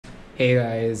Hey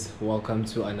guys, welcome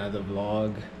to another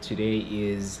vlog. Today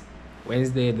is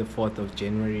Wednesday, the 4th of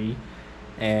January,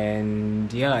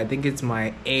 and yeah, I think it's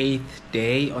my 8th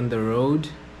day on the road,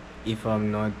 if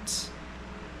I'm not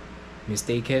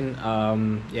mistaken.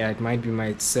 Yeah, it might be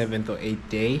my 7th or 8th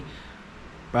day,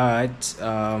 but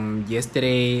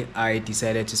yesterday I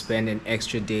decided to spend an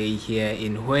extra day here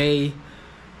in Hue.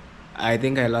 I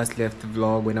think I last left the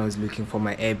vlog when I was looking for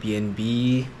my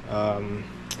Airbnb.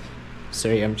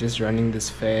 Sorry, I'm just running this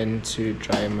fan to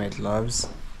dry my gloves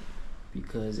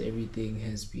because everything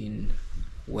has been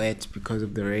wet because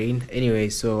of the rain. Anyway,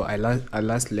 so I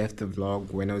last left the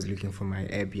vlog when I was looking for my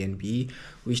Airbnb,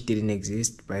 which didn't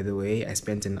exist, by the way. I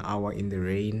spent an hour in the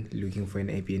rain looking for an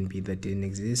Airbnb that didn't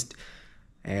exist.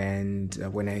 And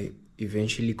when I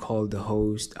eventually called the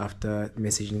host after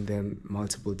messaging them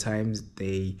multiple times,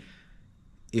 they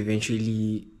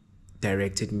eventually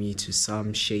directed me to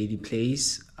some shady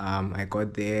place. I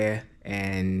got there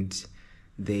and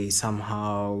they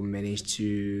somehow managed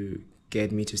to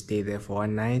get me to stay there for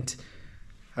one night.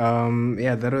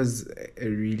 Yeah, that was a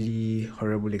really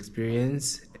horrible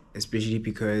experience, especially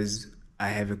because I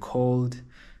have a cold.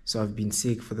 So I've been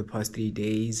sick for the past 3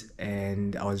 days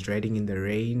and I was riding in the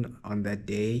rain on that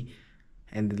day.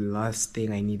 And the last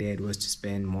thing I needed was to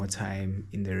spend more time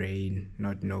in the rain,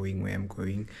 not knowing where I'm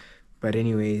going. But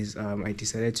anyways, I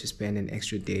decided to spend an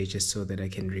extra day just so that I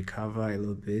can recover a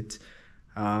little bit.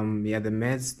 Yeah, the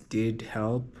meds did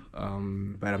help,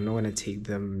 but I'm not gonna take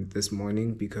them this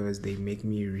morning because they make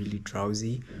me really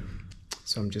drowsy.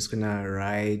 So I'm just gonna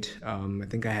ride. I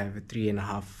think I have a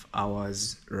 3.5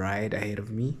 hours ride ahead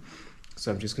of me.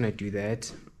 So I'm just gonna do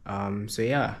that. So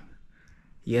yeah,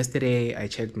 yesterday I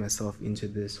checked myself into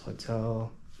this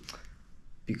hotel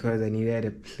because I needed a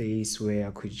place where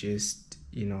I could just,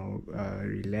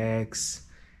 relax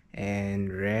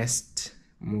and rest.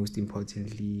 Most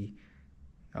importantly,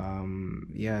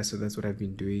 yeah, so that's what I've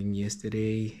been doing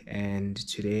yesterday, and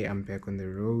today I'm back on the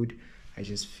road. I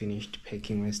just finished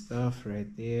packing my stuff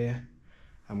right there.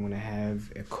 I'm gonna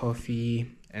have a coffee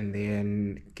and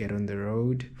then get on the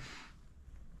road.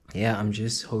 Yeah, I'm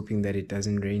just hoping that it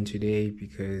doesn't rain today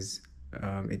because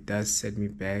it does set me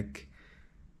back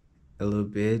a little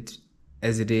bit.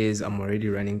 As it is, I'm already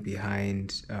running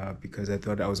behind because I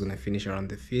thought I was going to finish around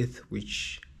the 5th,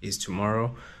 which is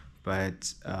tomorrow.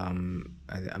 But I'm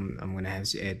going to have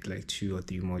to add like 2 or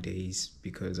 3 more days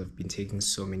because I've been taking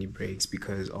so many breaks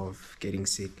because of getting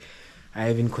sick. I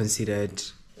haven't considered,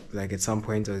 like, at some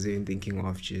point I was even thinking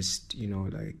of just,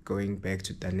 like going back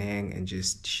to Da Nang and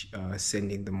just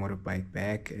sending the motorbike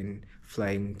back and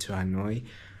flying to Hanoi,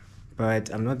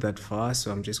 but I'm not that far,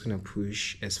 so I'm just gonna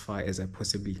push as far as I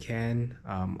possibly can.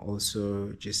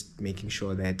 Also, just making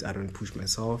sure that I don't push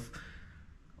myself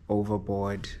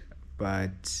overboard.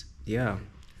 But yeah,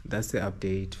 that's the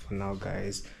update for now,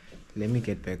 guys. Let me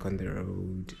get back on the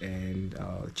road and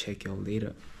I'll check y'all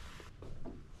later.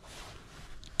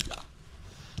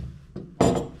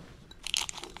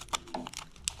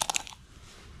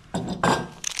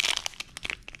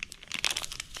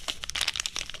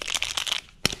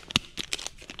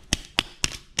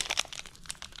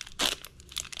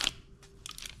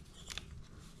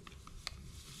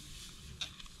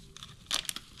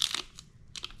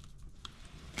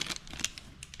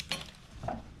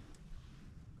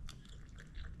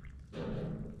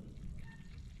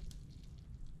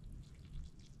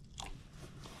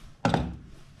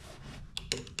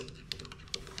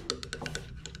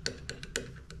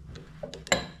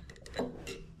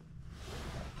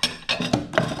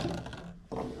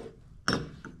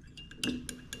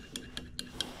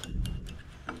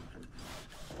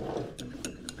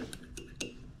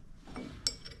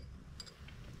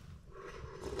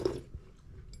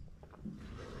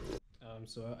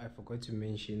 So I forgot to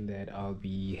mention that I'll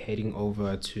be heading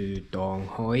over to Đồng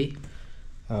Hới,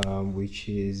 which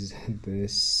is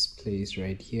this place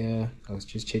right here. I was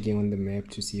just checking on the map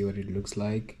to see what it looks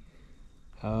like.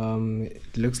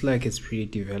 It looks like it's pretty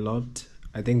developed.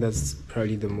 I think that's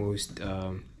probably the most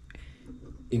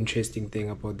interesting thing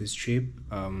about this trip.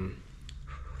 I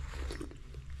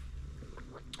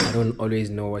don't always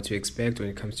know what to expect when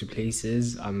it comes to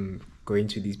places. I'm going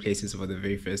to these places for the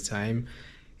very first time.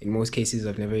 In most cases,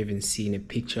 I've never even seen a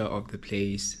picture of the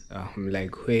place.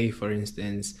 Like Hue, for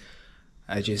instance,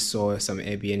 I just saw some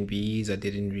Airbnbs. I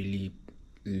didn't really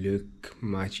look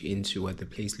much into what the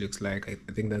place looks like. I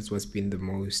think that's what's been the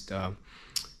most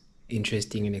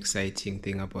interesting and exciting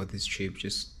thing about this trip,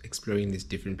 just exploring these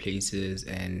different places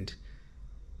and,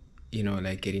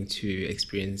 like getting to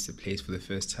experience the place for the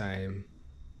first time.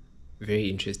 Very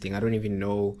interesting. I don't even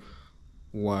know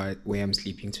where I'm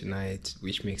sleeping tonight,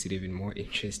 which makes it even more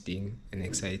interesting and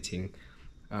exciting.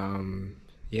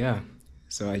 Yeah,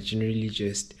 so I generally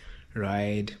just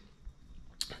ride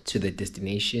to the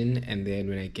destination, and then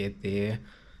when I get there,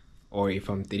 or if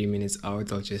I'm 30 minutes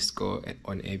out, I'll just go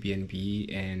on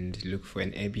Airbnb and look for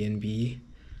an Airbnb,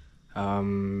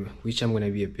 which I'm gonna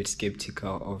be a bit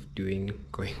skeptical of doing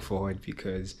going forward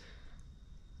because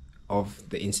of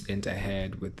the incident I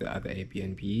had with the other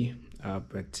Airbnb.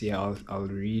 But yeah, I'll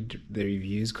read the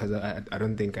reviews, because I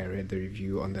don't think I read the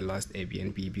review on the last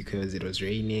Airbnb because it was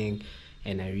raining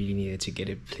and I really needed to get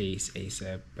a place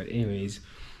ASAP. But anyways,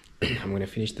 I'm gonna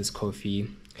finish this coffee,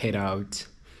 head out,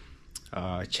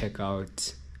 check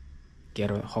out,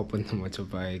 hop on the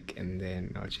motorbike, and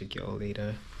then I'll check you all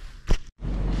later.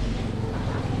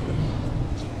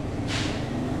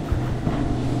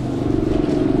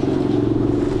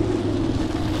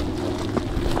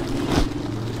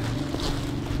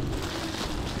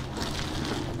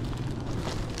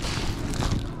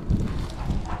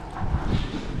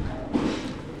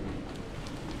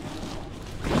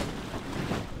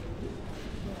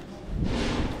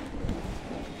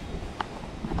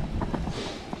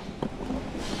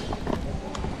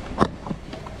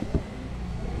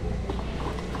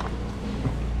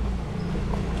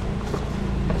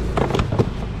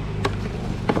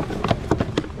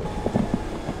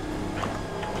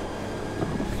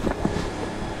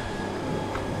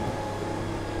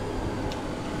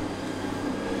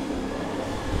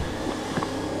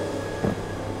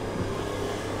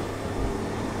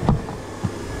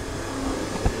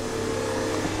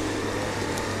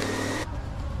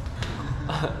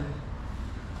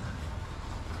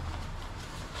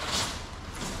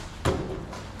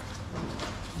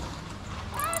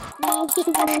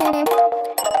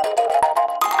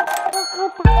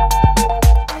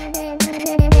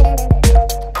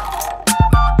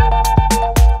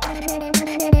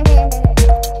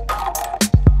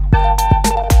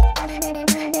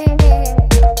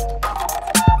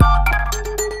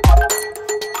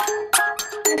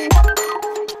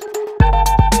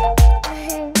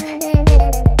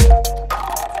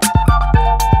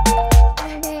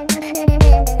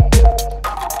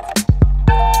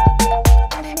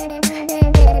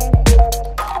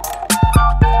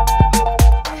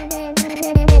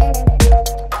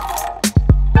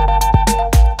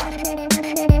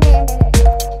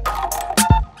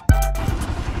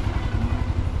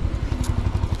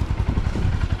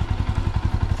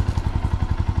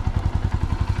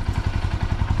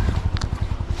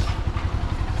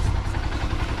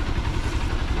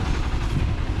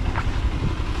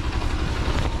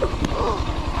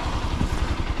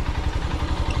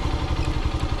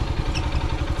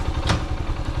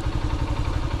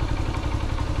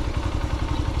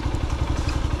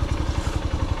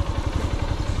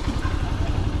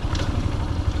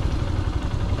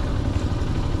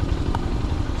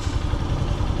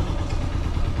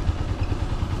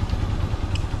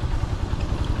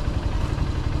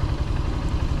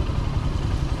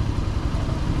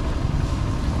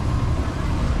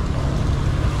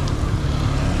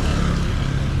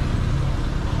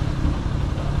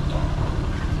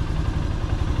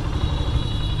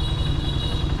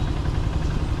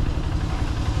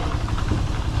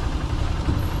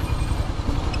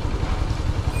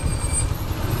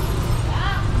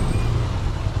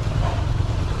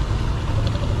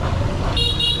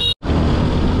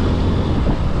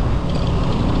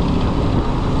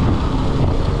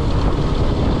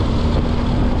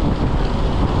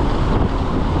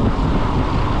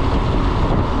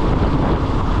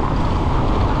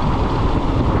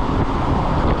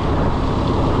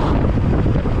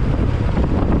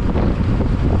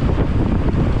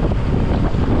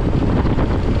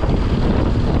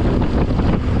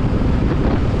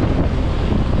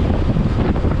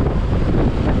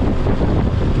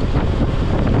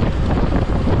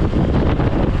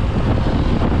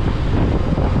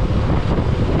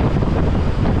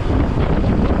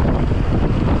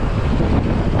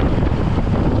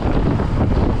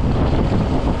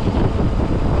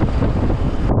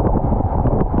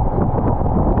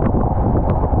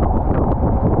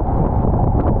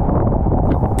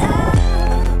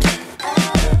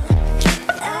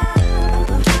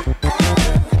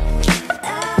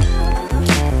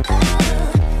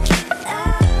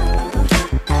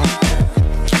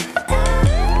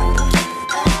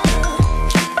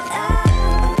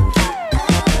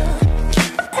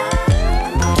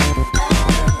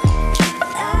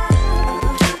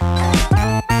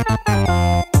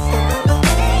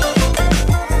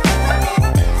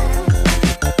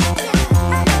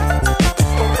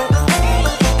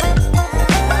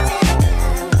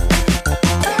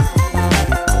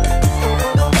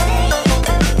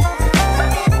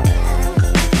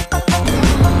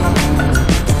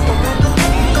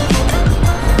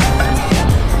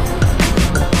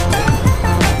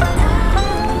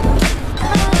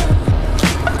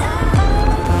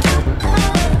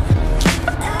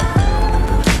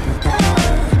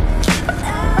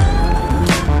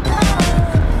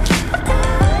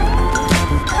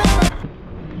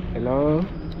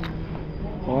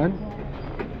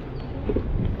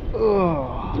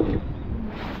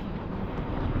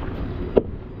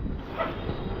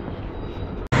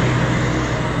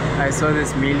 I saw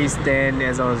this mealie stand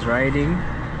as I was riding,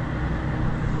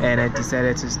 and I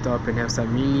decided to stop and have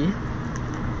some mealie.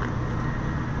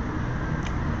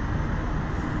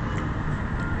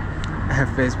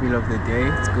 First meal of the day,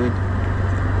 it's good.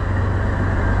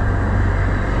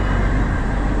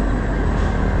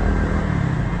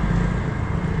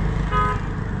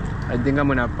 I think I'm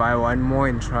gonna buy one more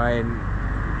and try and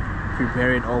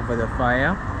prepare it over the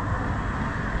fire.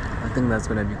 I think that's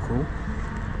gonna be cool.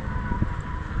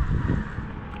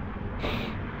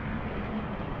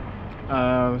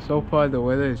 So far the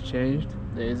weather has changed.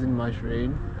 There isn't much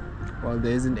rain. Well,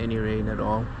 there isn't any rain at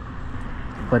all.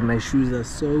 But my shoes are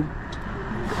soaked.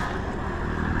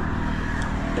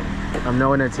 I'm not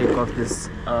gonna take off this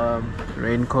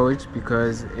raincoat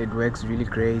because it works really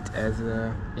great as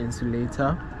an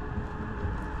insulator.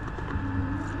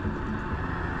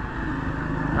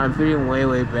 I'm feeling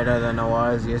way better than I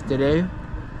was yesterday.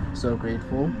 So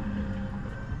grateful.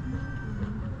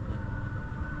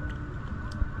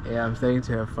 Yeah, I'm starting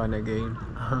to have fun again,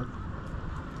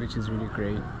 which is really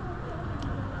great.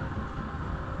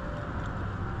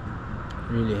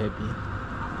 Really happy.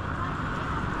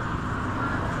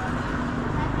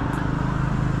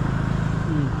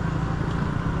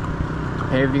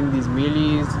 Having these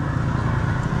mealies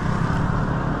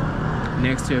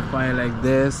next to a fire like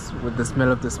this with the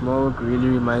smell of the smoke really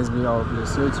reminds me of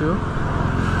Lesotho.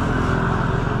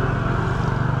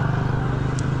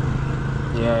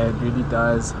 Yeah, it really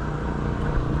does.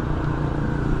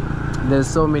 There's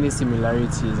so many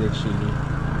similarities actually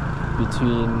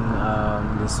between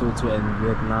Lesotho and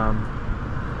Vietnam,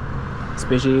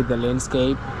 especially the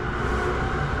landscape.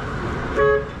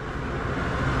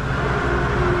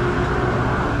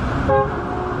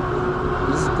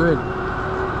 This is good.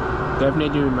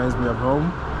 Definitely reminds me of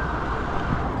home.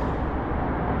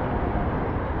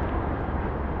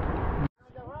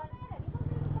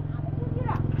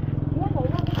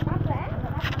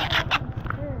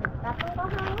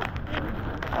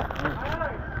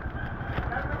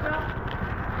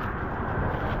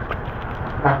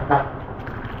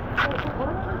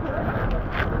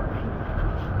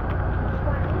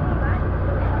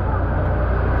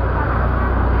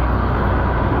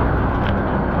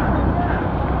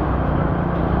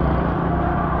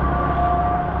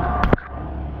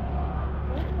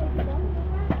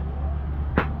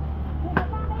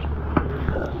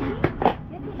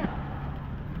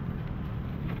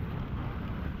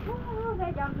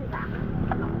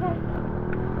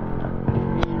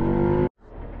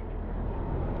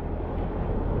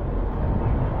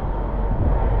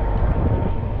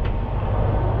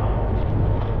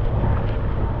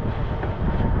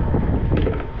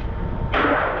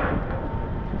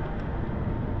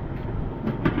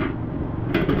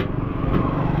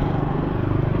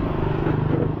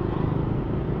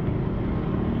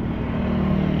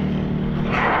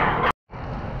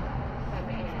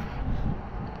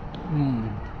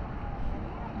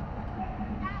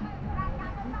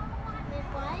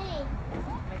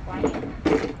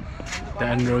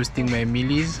 Done roasting my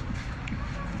mealies.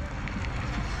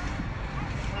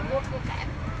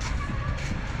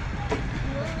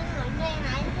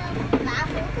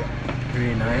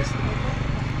 Very nice.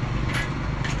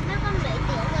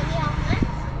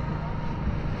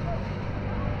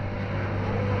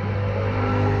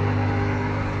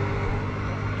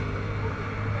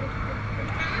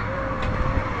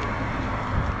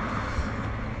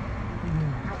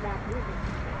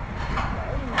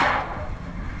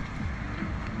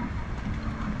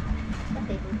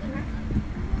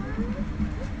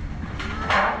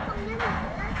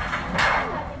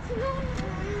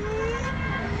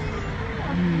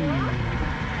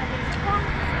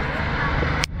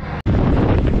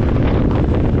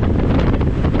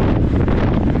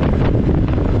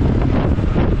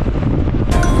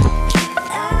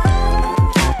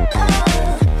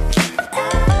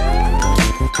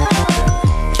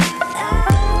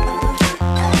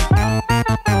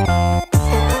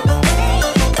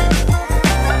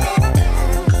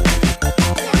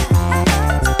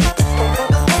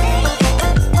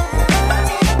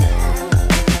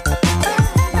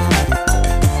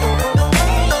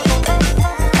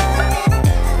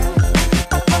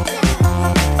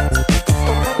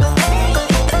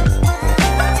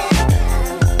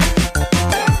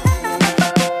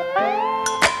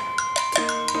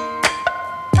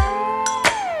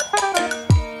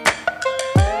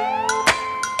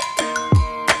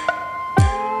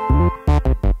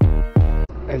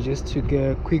 Just took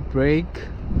a quick break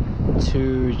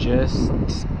to just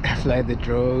fly the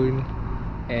drone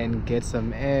and get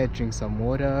some air, drink some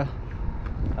water.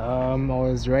 I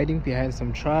was riding behind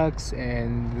some trucks,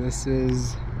 and this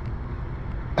is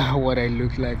what I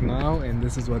look like now, and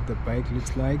this is what the bike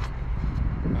looks like.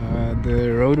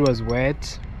 The road was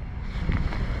wet,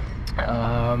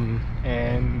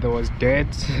 and there was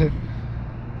dirt.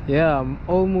 Yeah, I'm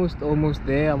almost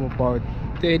there. I'm about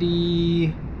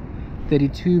 32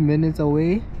 minutes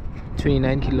away,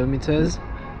 29 kilometers.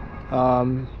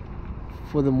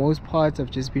 For the most part,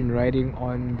 I've just been riding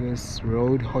on this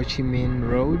road, Ho Chi Minh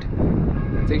Road.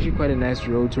 It's actually quite a nice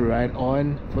road to ride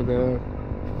on. For the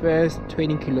first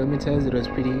 20 kilometers, it was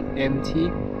pretty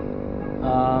empty,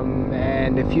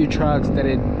 and a few trucks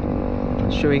started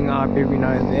showing up every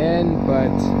now and then,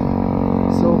 but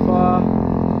so far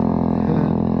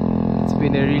it's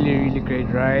been a really great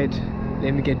ride.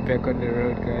 Let me get back on the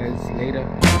road, guys. Later.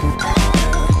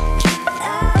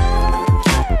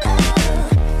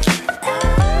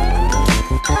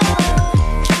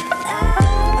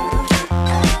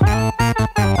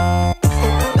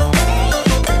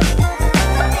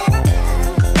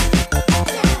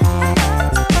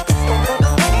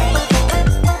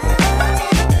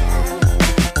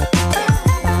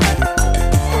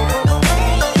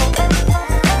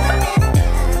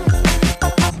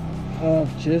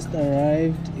 Just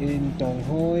arrived in Đồng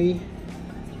Hới,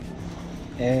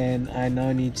 and I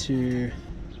now need to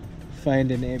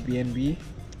find an Airbnb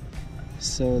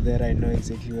so that I know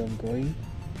exactly where I'm going.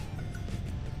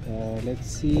 Let's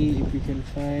see if we can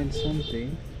find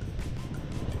something.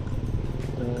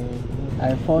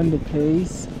 I found a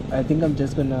place. I think I'm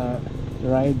just gonna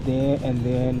ride there and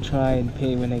then try and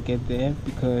pay when I get there,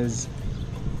 because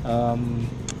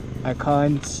I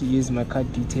can't use my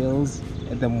card details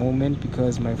at the moment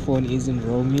because my phone isn't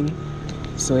roaming.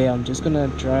 So yeah, I'm just gonna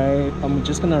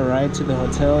ride to the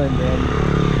hotel and then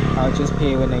I'll just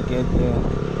pay when I get there.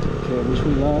 Okay, wish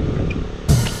me luck.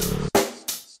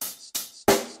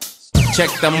 Check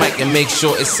the mic and make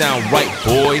sure it sound right,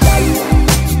 boys.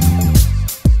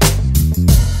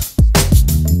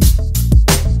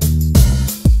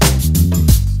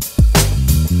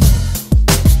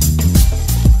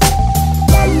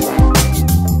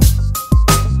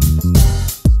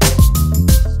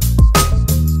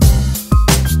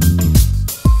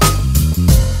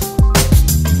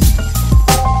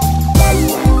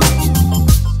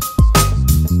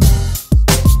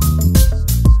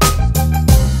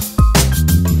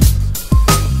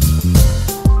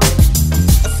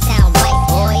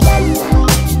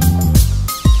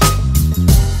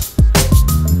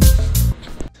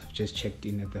 Just checked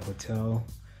in at the hotel.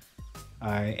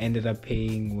 I ended up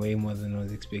paying way more than I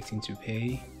was expecting to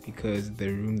pay because the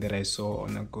room that I saw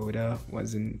on Agoda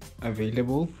wasn't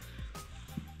available,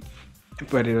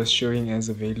 but it was showing as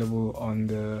available on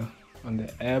the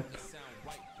app.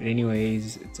 But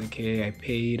anyways, it's okay. I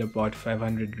paid about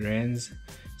 500 rands,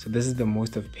 so this is the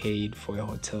most I've paid for a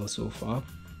hotel so far,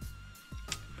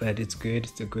 but it's good.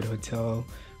 It's a good hotel,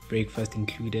 breakfast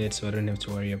included, so I don't have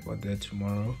to worry about that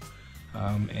tomorrow.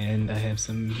 And I have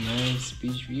some nice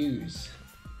beach views.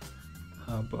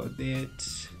 How about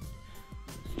that?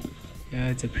 Yeah,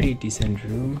 it's a pretty decent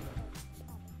room.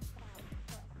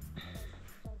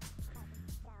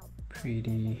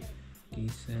 Pretty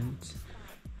decent.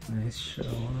 Nice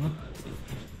shower.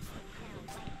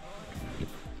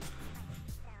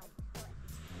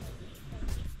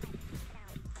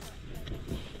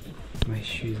 My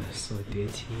shoes are so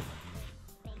dirty.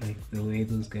 Like the way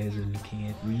those guys are looking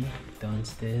at me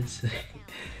downstairs.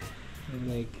 I'm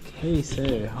like, hey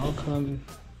sir, how come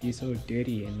you're so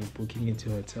dirty and you're booking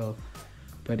into a hotel?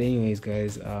 But anyways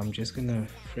guys, I'm just gonna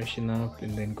freshen up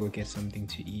and then go get something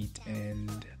to eat,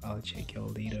 and I'll check y'all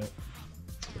later.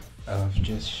 I've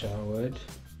just showered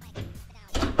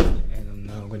and I'm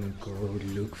now gonna go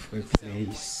look for a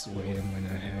place where I'm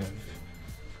gonna have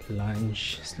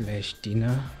lunch /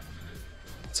 dinner.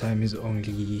 The time is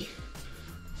only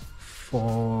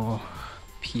 4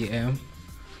 p.m.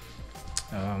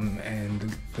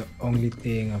 And the only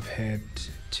thing I've had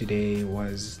today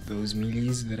was those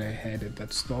mealies that I had at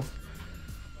that stop.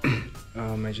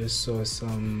 I just saw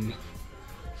some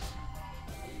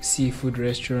seafood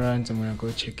restaurant. I'm gonna go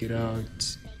check it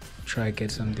out, try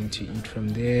get something to eat from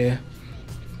there,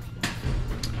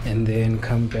 and then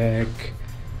come back,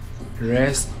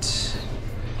 rest.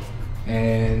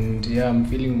 And yeah, I'm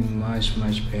feeling much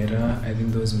better. I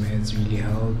think those meds really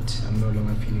helped. I'm no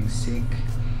longer feeling sick.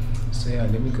 So yeah,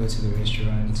 let me go to the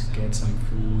restaurant, get some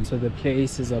food. So the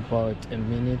place is about a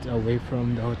minute away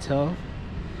from the hotel.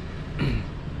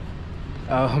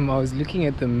 I was looking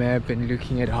at the map and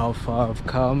looking at how far I've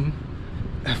come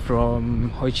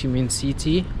from Ho Chi Minh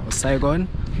City or Saigon.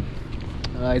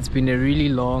 It's been a really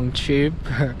long trip.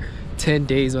 10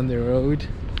 days on the road.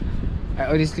 I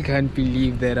honestly can't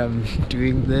believe that I'm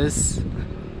doing this.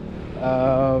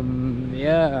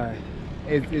 Yeah,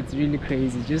 it's really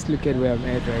crazy. Just look at where I'm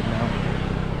at right now.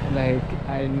 Like,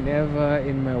 I never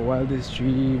in my wildest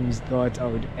dreams thought I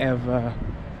would ever,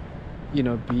 you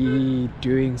know, be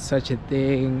doing such a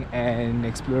thing and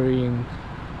exploring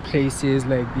places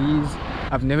like these.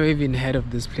 I've never even heard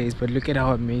of this place, but look at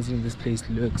how amazing this place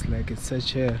looks. Like, it's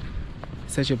such a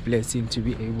blessing to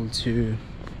be able to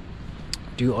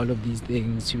do all of these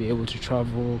things, to be able to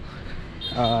travel,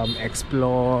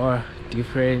 explore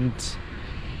different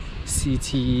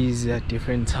cities,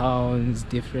 different towns,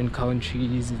 different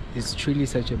countries. It's truly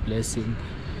such a blessing,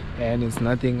 and it's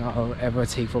nothing I'll ever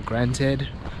take for granted.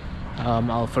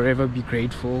 I'll forever be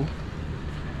grateful.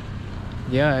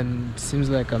 Yeah, and it seems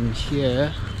like I'm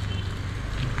here.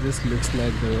 This looks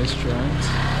like the restaurant.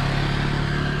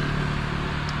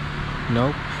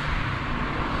 Nope,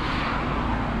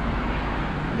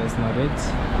 that's not it.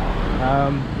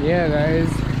 Yeah, guys,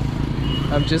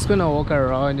 I'm just gonna walk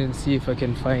around and see if I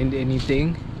can find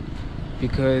anything,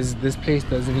 because this place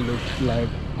doesn't look like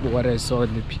what I saw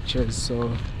in the pictures,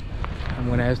 so I'm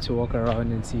gonna have to walk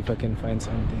around and see if I can find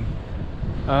something.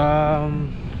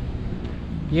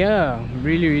 Yeah, I'm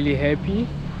really happy.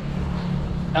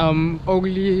 I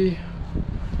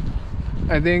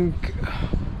think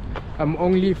I'm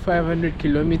only 500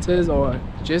 kilometers, or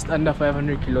just under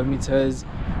 500 kilometers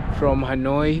from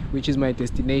Hanoi, which is my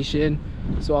destination.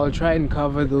 So I'll try and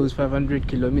cover those 500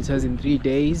 kilometers in 3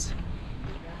 days.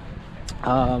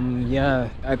 Yeah,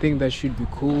 I think that should be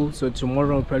cool. So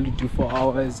tomorrow I'll probably do 4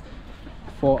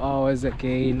 hours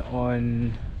again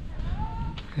on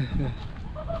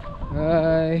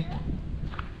hi.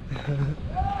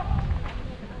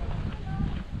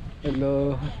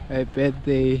 Hello. I bet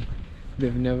they've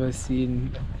never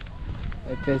seen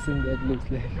a person that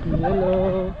looks like me.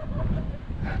 Hello.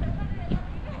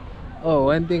 Oh,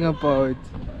 one thing about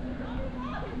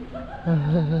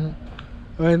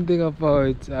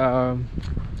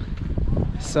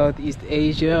Southeast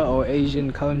Asia or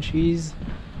Asian countries,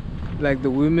 like the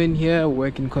women here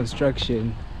work in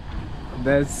construction.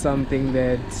 That's something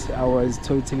that I was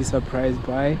totally surprised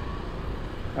by.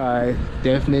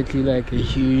 Definitely like a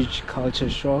huge culture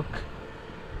shock,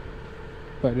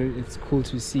 but it's cool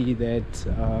to see that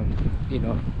you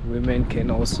know, women can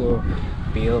also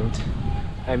build.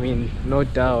 I mean, no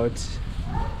doubt,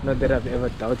 not that I've ever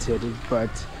doubted it,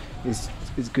 but it's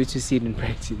good to see it in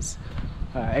practice.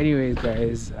 Anyways,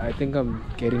 guys, I think I'm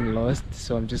getting lost,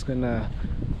 so I'm just gonna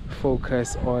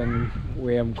focus on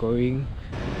where I'm going.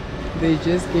 They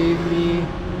just gave me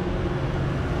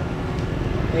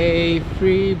a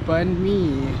free banh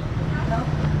mi.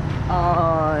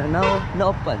 No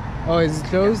open. Oh, is it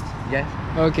closed? Yes.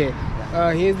 Okay.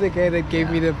 Here's the guy that gave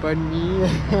me the banh mi.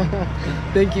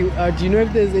 Thank you. Do you know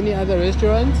if there's any other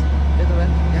restaurants? This one.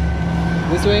 Yeah.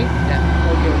 This way?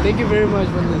 Yeah. Okay. Thank you very much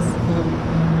for this.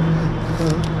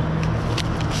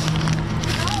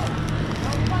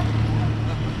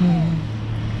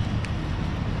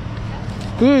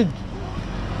 Good.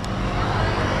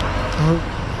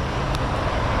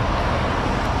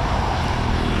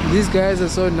 These guys are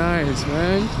so nice,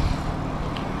 man.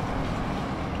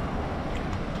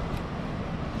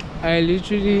 I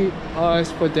literally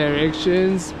asked for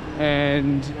directions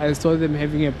and I saw them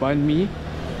having a banh mi,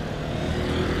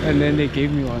 and then they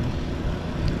gave me one.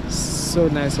 So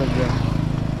nice of them.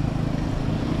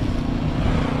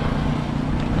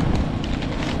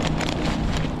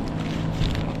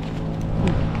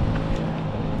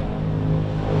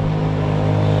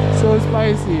 So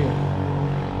spicy.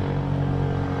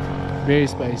 Very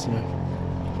spicy.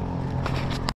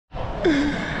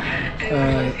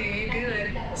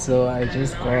 So I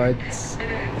just got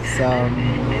some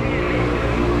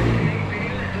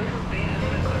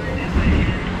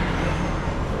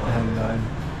hang on.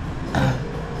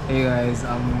 Hey guys,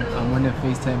 I'm on a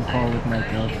FaceTime call with my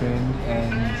girlfriend,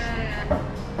 and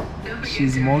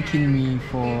she's mocking me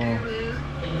for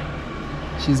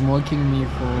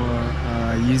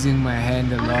using my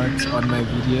hand a lot on my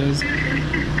videos.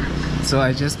 So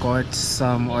I just got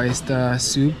some oyster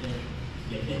soup,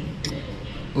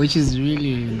 which is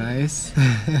really nice.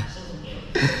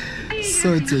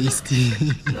 So tasty.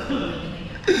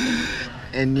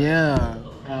 And yeah,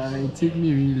 it took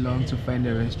me really long to find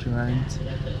a restaurant,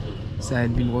 so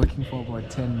I'd been walking for about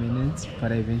 10 minutes,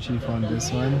 but I eventually found this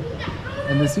one,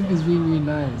 and the soup is really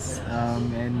nice,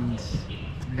 and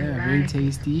yeah, very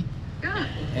tasty.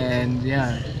 And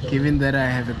yeah, given that I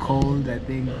have a cold, I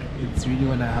think it's really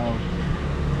gonna help.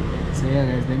 So yeah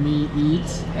guys, let me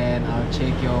eat and I'll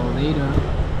check y'all later.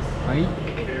 Bye.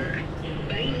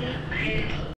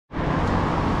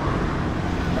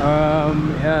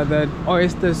 Yeah, that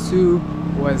oyster soup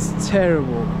was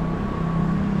terrible.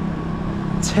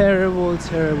 Terrible.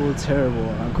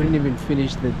 I couldn't even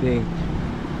finish the thing.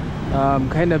 I'm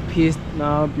kind of pissed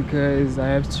now because I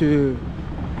have to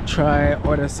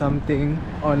order something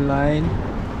online.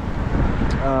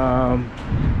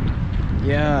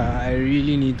 Yeah, I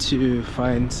really need to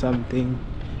find something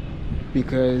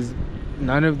because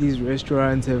none of these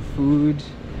restaurants have food.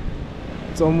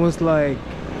 It's almost like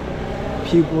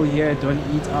people here don't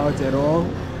eat out at all.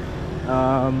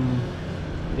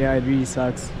 Yeah, it really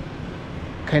sucks.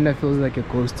 Kind of feels like a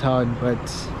ghost town, but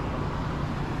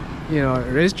you know,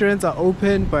 restaurants are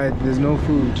open but there's no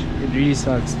food. It really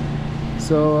sucks.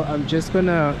 So I'm just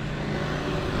gonna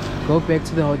go back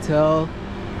to the hotel,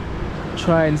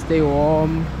 try and stay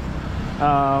warm,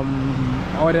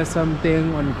 order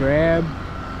something on Grab.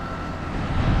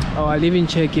 Oh, I'll even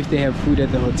check if they have food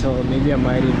at the hotel. Maybe I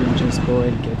might even just go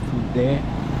and get food there.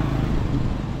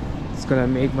 It's gonna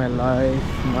make my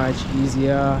life much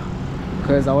easier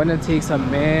because I want to take some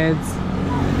meds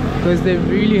because they've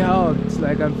really helped.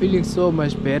 Like, I'm feeling so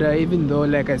much better, even though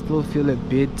like I still feel a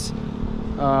bit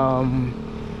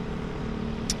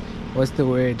what's the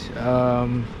word,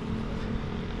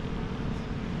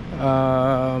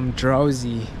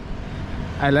 drowsy.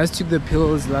 I last took the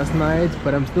pills last night,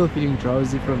 but I'm still feeling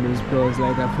drowsy from those pills.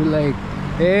 Like, I feel like,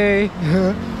 hey,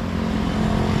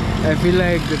 I feel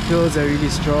like the pills are really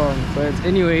strong. But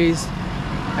anyways,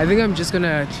 I think I'm just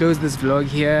gonna close this vlog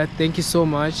here. Thank you so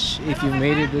much if you've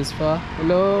made it this far.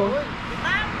 Hello.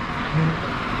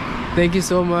 Thank you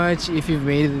so much if you've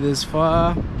made it this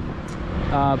far.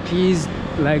 Please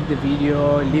like the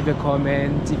video, leave a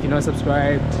comment. If you're not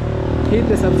subscribed, hit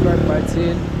the subscribe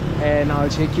button, and I'll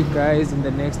check you guys in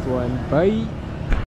the next one. Bye.